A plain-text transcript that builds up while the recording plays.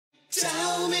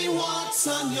Tell me what's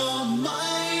on your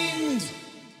mind.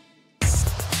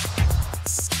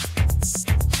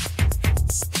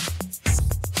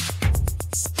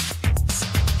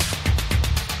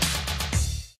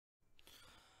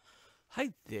 Hi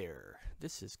there,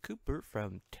 this is Cooper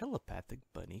from Telepathic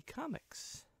Bunny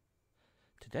Comics.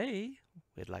 Today,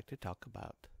 we'd like to talk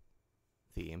about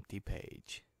the empty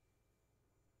page.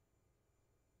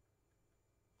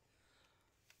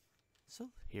 So,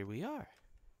 here we are.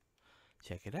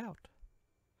 Check it out.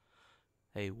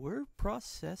 A word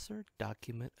processor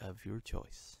document of your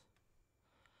choice.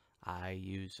 I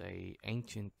use a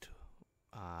ancient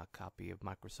copy of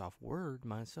Microsoft Word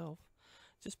myself,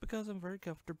 just because I'm very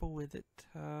comfortable with it.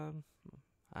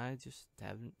 I just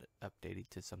haven't updated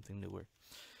to something newer.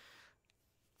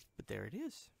 But there it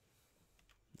is.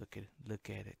 Look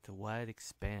at it. The wide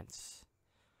expanse.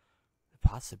 The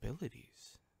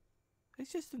possibilities.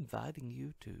 It's just inviting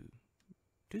you to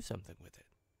do something with it.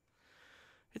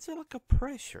 It's like a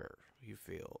pressure you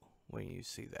feel when you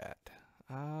see that.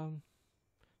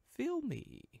 Feel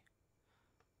me.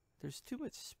 There's too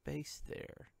much space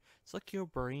there. It's like your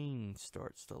brain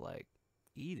starts to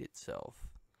eat itself.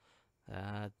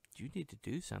 You need to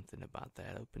do something about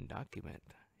that open document,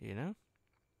 you know?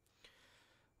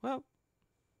 Well,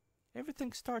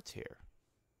 everything starts here.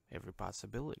 Every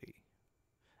possibility.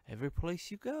 Every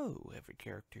place you go. Every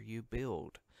character you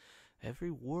build.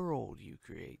 Every world you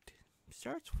create.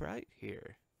 Starts right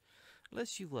here.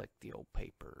 Unless you like the old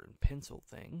paper and pencil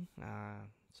thing.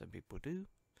 Some people do.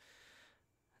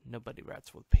 Nobody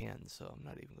writes with pens, so I'm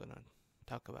not even going to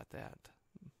talk about that.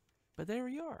 But there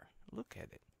we are. Look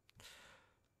at it.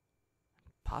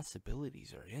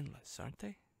 Possibilities are endless, aren't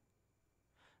they?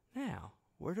 Now,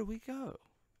 where do we go?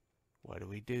 What do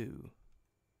we do?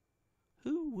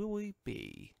 Who will we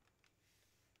be?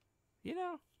 You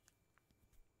know,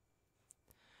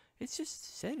 it's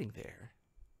just sitting there,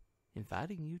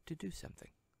 inviting you to do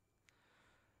something.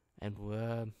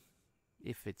 And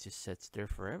if it just sits there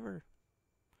forever,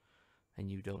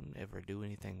 and you don't ever do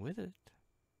anything with it,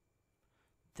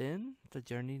 then the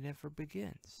journey never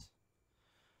begins.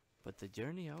 But the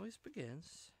journey always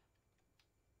begins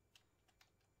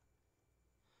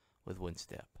with one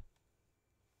step.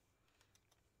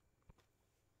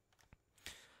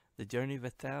 The journey of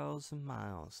 1,000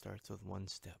 miles starts with one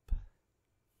step.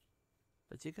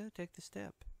 But you gotta take the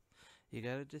step. You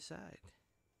gotta decide.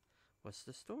 What's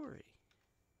the story?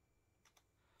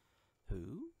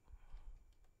 Who?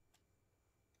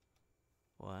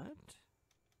 What?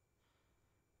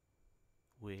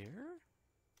 Where?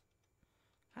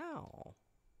 How?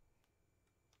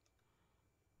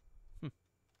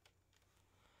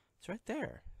 It's right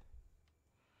there.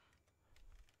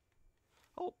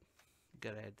 Oh,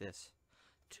 gotta add this.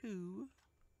 To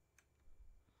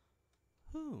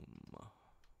whom?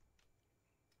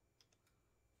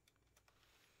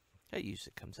 That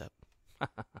usually comes up.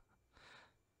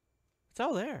 It's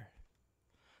all there.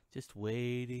 Just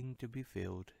waiting to be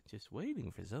filled. Just waiting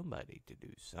for somebody to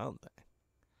do something.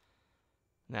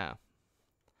 Now,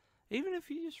 even if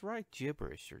you just write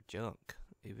gibberish or junk,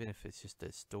 even if it's just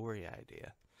a story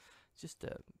idea, just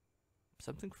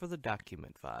something for the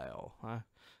document file. I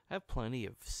have plenty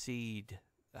of seeds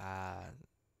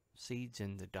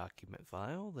in the document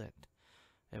file that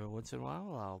every once in a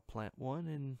while I'll plant one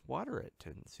and water it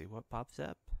and see what pops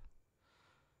up.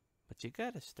 But you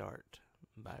gotta start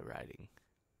by writing.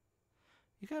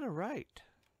 You gotta write.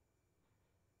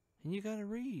 And you gotta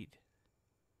read.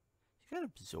 You gotta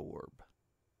absorb.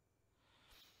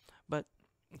 But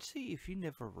see, if you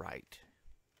never write,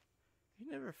 you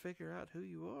never figure out who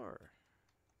you are.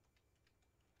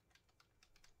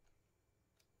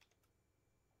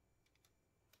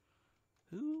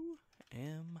 Who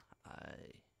am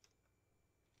I?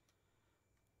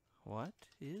 What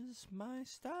is my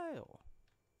style?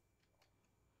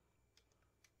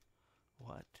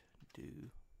 What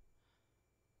do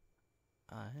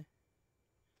I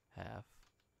have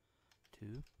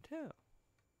to tell?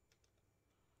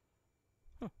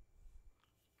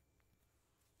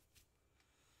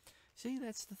 See,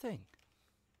 that's the thing.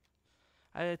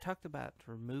 I talked about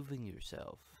removing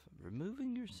yourself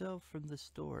from the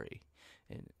story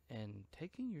and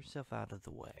taking yourself out of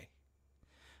the way.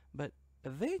 But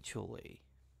eventually,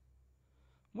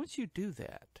 once you do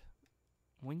that,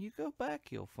 when you go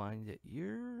back, you'll find that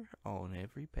you're on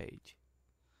every page.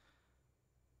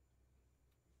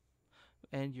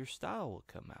 And your style will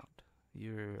come out.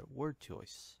 Your word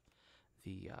choice.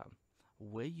 The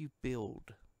way you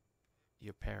build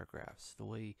your paragraphs. The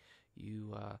way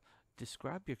you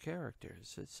describe your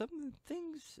characters. It's some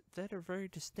things that are very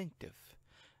distinctive.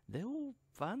 they'll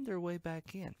find their way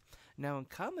back in. Now, in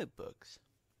comic books,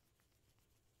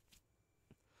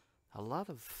 a lot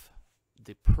of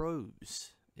the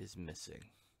prose is missing.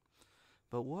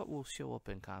 But what will show up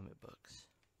in comic books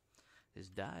is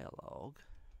dialogue,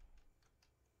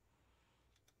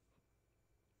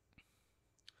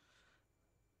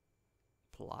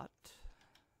 plot,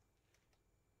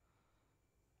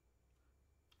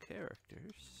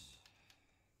 characters,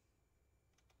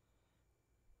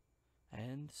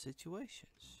 and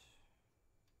situations.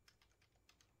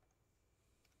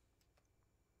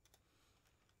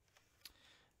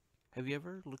 Have you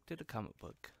ever looked at a comic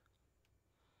book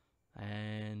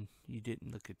and you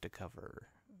didn't look at the cover,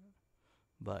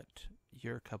 but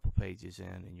you're a couple pages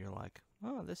in and you're like,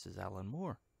 oh, this is Alan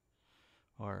Moore,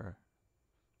 or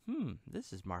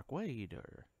this is Mark Waid,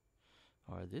 or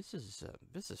this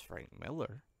is Frank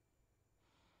Miller,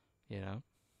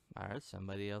 or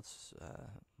somebody else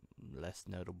less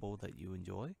notable that you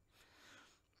enjoy.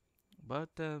 But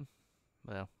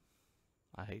well,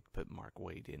 I hate to put Mark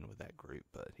Waid in with that group,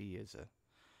 but he is a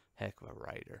heck of a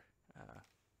writer.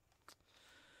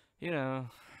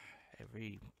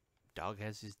 Every dog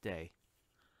has his day.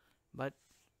 But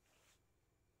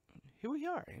here we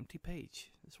are, empty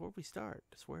page. That's where we start.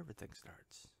 That's where everything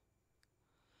starts.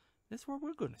 That's where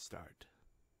we're going to start.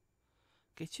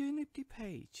 Get you an empty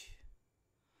page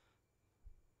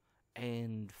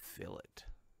and fill it.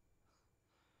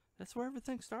 That's where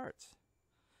everything starts.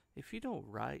 If you don't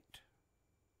write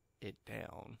it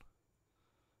down,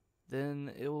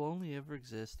 then it will only ever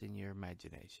exist in your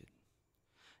imagination.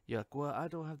 You're like, well, I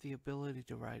don't have the ability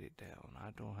to write it down.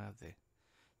 I don't have the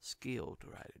skill to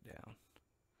write it down.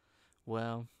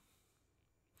 Well,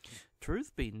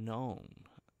 truth be known,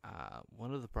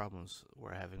 one of the problems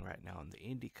we're having right now in the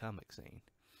indie comic scene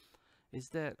is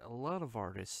that a lot of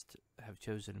artists have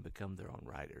chosen to become their own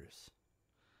writers.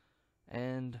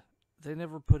 And they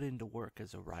never put into work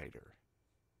as a writer.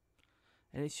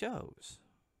 And it shows.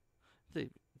 The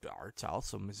art's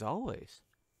awesome as always.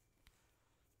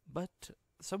 But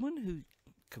someone who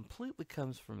completely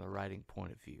comes from a writing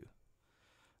point of view,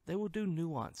 they will do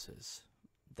nuances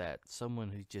that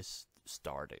someone who just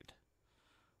started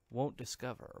won't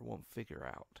discover or won't figure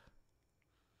out.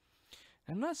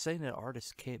 I'm not saying that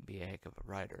artists can't be a heck of a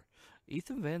writer.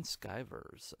 Ethan Van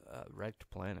Sciver's Wrecked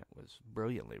Planet was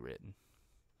brilliantly written.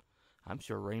 I'm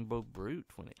sure Rainbow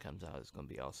Brute, when it comes out, is going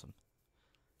to be awesome.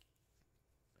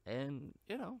 And,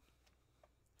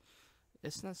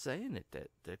 it's not saying that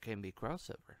there can be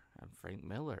crossover. Frank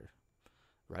Miller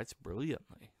writes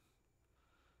brilliantly.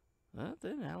 Well,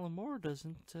 then Alan Moore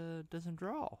doesn't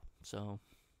draw. So,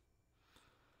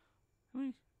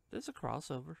 there's a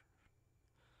crossover.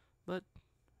 But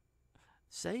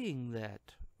saying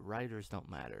that writers don't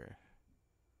matter,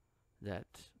 that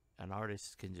an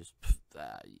artist can just,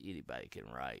 anybody can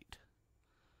write.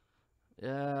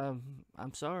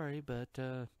 I'm sorry, but,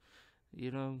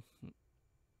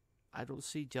 I don't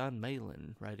see John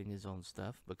Malin writing his own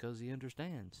stuff because he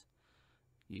understands.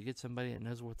 You get somebody that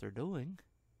knows what they're doing,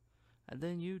 and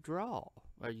then you draw.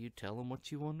 Or you tell them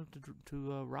what you want them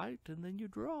to write, and then you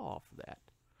draw off of that.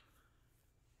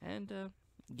 And,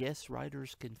 yes,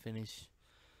 writers can finish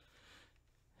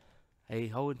a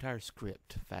whole entire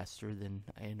script faster than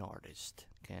an artist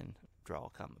can draw a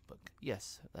comic book.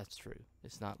 Yes, that's true.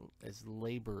 It's not as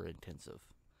labor intensive.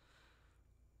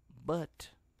 But,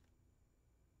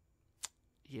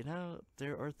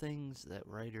 there are things that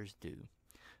writers do,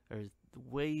 or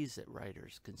ways that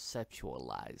writers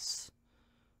conceptualize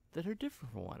that are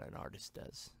different from what an artist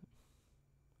does.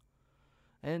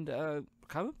 And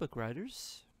comic book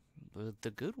writers,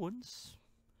 the good ones,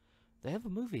 they have a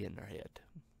movie in their head.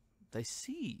 They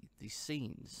see these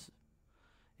scenes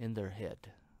in their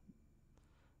head.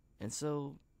 And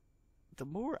so, the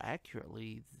more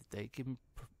accurately they can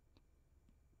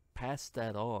pass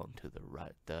that on to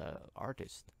the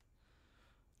artist,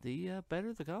 the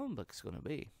better the comic book's going to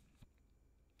be.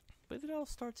 But it all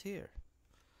starts here.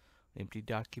 Empty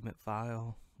document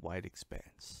file, white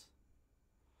expanse.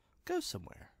 Go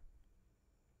somewhere.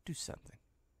 Do something.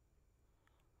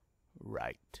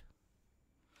 Right.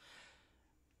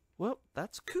 Well,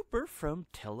 that's Cooper from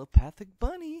Telepathic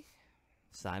Bunny,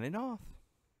 signing off.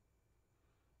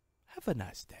 Have a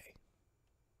nice day.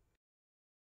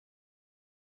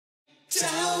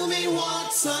 Tell me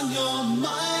what's on your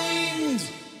mind.